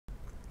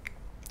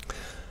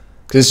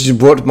Because this just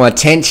brought to my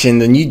attention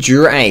the new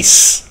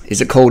Dura-Ace. Is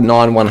it called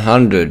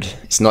 9100?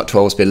 It's not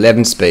 12 speed,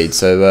 11 speed.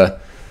 So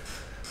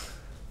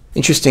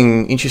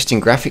interesting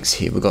graphics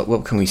here. We've got,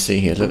 what can we see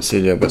here? Let's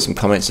see. I've got some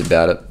comments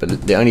about it,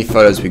 but the only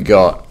photos we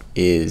got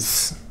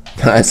is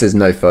it says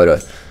no photo.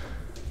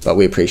 But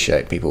we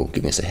appreciate people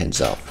giving us a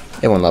heads up.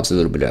 Everyone loves a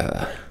little bit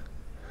of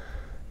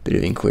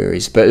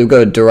inquiries. But we've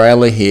got a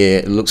derailleur here.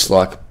 It looks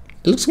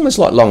almost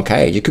like long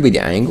cage. It could be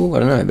the angle, I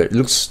don't know, but it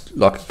looks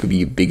like it could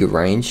be a bigger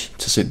range,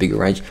 to suit bigger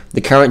range.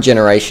 The current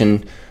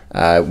generation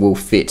will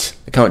fit.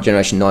 The current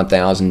generation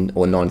 9000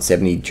 or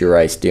 970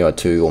 Dura-Ace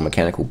DR2 or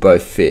mechanical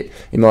both fit.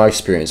 In my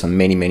experience on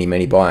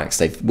many bikes,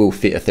 they will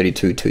fit a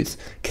 32 tooth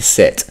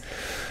cassette.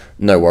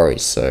 No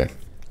worries. So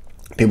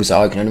people say,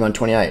 oh, I can only run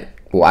 28.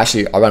 Well,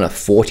 actually, I run a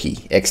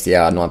 40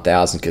 XDR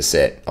 9000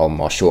 cassette on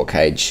my short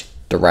cage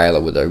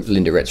derailleur with a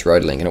Linda-Retz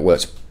rotor link, and it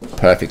works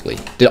perfectly.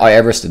 I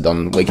Everested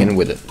on the weekend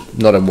with it,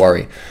 not a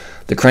worry.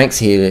 The cranks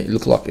here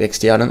look like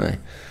XDR, don't they?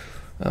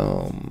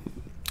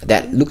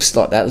 That looks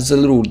like that was a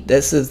little.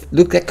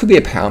 Look, that could be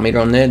a power meter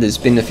on there. There's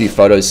been a few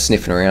photos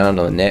sniffing around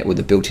on the net with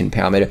a built-in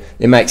power meter.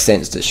 It makes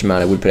sense that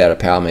Shimano would put out a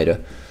power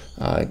meter.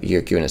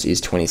 Given us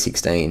is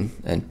 2016,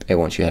 and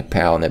everyone should have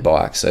power on their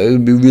bike, so it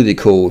would be really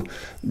cool.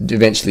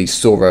 Eventually,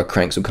 Sora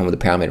cranks will come with a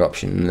power meter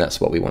option, and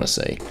that's what we want to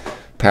see.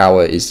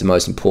 Power is the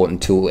most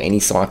important tool any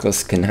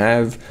cyclist can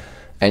have,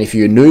 and if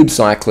you're a noob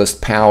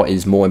cyclist, power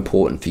is more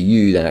important for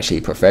you than actually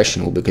a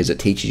professional, because it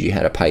teaches you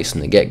how to pace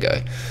from the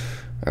get-go.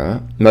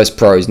 Alright? Most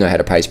pros know how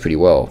to pace pretty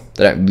well.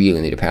 They don't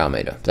really need a power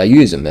meter. They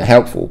use them, they're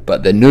helpful,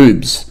 but the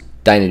noobs,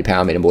 they need a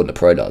power meter more than the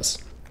pro does,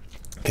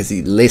 because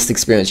the less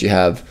experience you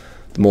have,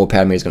 the more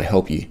power meter is going to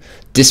help you.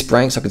 Disc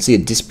brakes, I can see a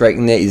disc brake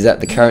in there. Is that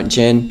the current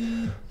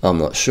gen? I'm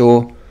not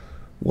sure.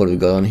 What have we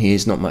got on here?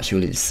 There's not much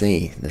really to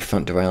see. The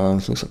front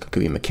derailleur looks like it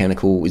could be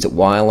mechanical. Is it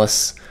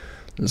wireless?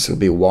 Looks like it'll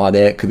be a wire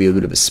there. It could be a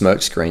bit of a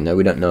smoke screen though.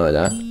 We don't know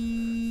that.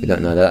 We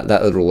don't know that.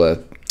 That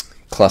little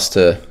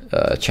cluster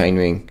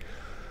chainring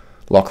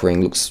lock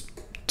ring looks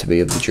to be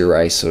of the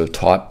Dura-Ace sort of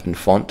type and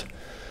font.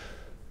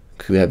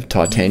 Could we have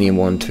titanium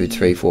 1, 2,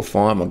 3, 4,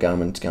 5? My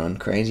Garmin's going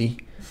crazy.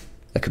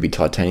 That could be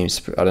titanium.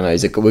 I don't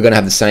know. We're going to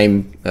have the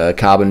same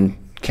carbon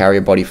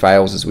carrier body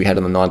fails as we had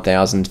on the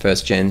 9000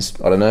 first gens?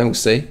 I don't know. We'll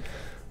see.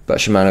 But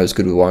Shimano is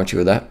good with warranty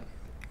with that,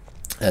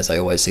 as they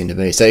always seem to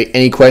be. So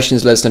any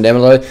questions, let us know down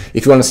below.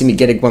 If you want to see me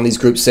get one of these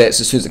group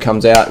sets as soon as it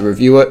comes out,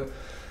 review it,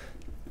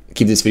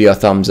 give this video a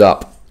thumbs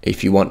up.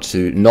 If you want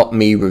to not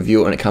me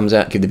review it when it comes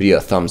out, give the video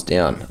a thumbs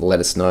down. Let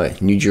us know.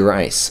 New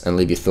Dura-Ace, and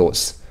leave your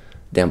thoughts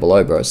down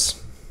below,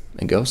 bros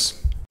and girls.